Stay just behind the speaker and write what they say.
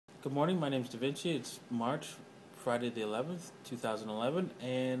Good morning. My name is Da Vinci. It's Friday the 11th, 2011,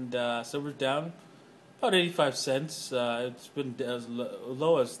 and silver's down about 85 cents. It's been as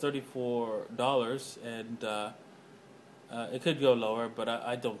low as $34, and it could go lower, but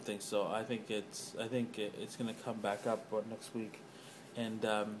I don't think so. I think it's going to come back up next week, and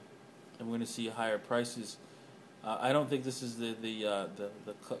we're going to see higher prices. I don't think this is the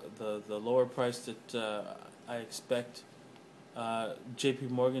lower price that I expect J.P.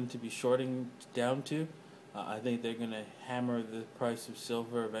 Morgan to be shorting down to. I think they're going to hammer the price of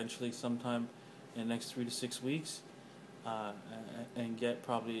silver eventually sometime in the next 3 to 6 weeks, and get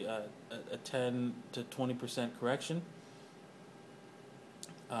probably a 10 to 20% correction.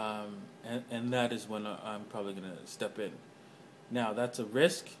 And that is when I'm probably going to step in. Now that's a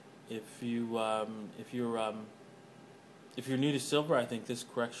risk. If you're new to silver, I think this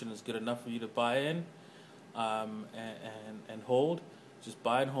correction is good enough for you to buy in, and hold. Just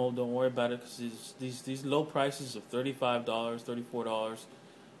buy and hold. Don't worry about it, because these low prices of $35, $34,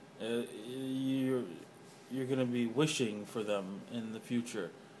 you're going to be wishing for them in the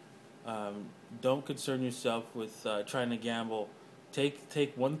future. Don't concern yourself with trying to gamble. Take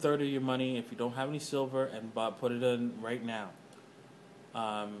 1/3 of your money if you don't have any silver and put it in right now.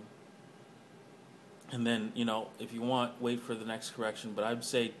 And then, if you want, wait for the next correction. But I'd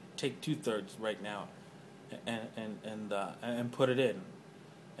say take 2/3 right now, and put it in,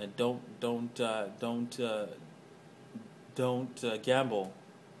 and don't gamble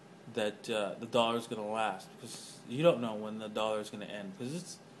that the dollar is going to last, because you don't know when the dollar is going to end,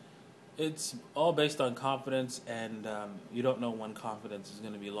 because it's all based on confidence, and you don't know when confidence is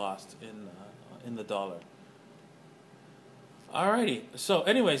going to be lost in the dollar. Alrighty. So,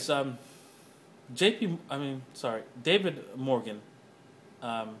 anyways, David Morgan.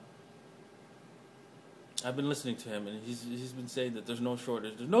 I've been listening to him, and he's been saying that there's no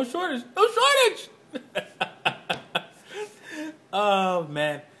shortage. There's no shortage. No shortage. Oh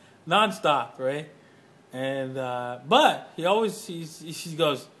man, nonstop, right? And but he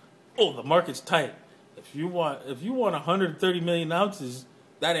goes, oh, the market's tight. If you want 130 million ounces,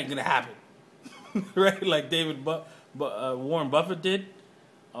 that ain't gonna happen, right? Like Warren Buffett did.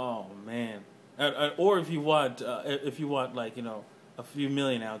 Oh man. Or if you want like a few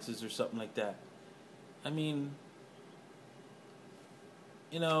million ounces or something like that. I mean,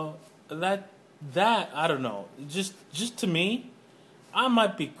 that I don't know. Just to me, I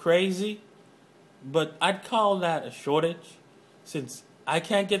might be crazy, but I'd call that a shortage, since I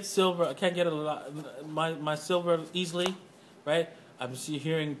can't get silver. I can't get my silver easily, right? I'm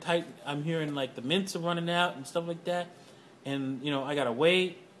hearing like the mints are running out and stuff like that, and I gotta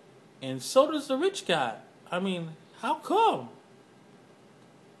wait. And so does the rich guy. I mean, how come?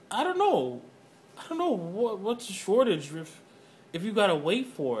 I don't know. What's the shortage if you gotta wait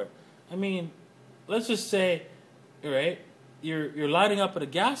for it. I mean, let's just say, right? You're lining up at a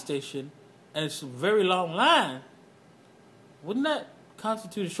gas station, and it's a very long line. Wouldn't that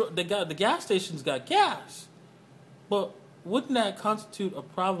constitute a short? The gas station's got gas, but wouldn't that constitute a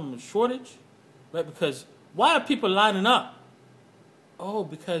problem of shortage, right? Because why are people lining up? Oh,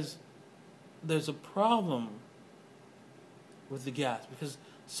 because there's a problem with the gas, because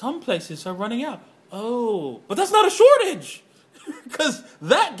some places are running out. Oh, but that's not a shortage, because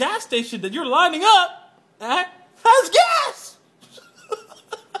that gas station that you're lining up at has gas.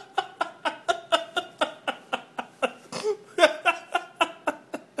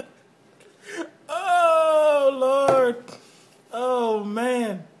 Oh Lord, oh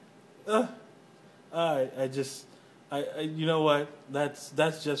man. You know what? That's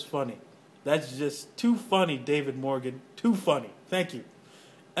just funny. That's just too funny, David Morgan. Too funny. Thank you.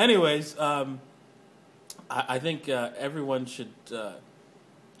 Anyways, I think everyone should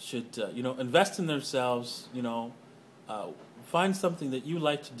invest in themselves. Find something that you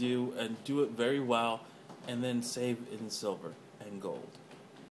like to do and do it very well, and then save in silver and gold.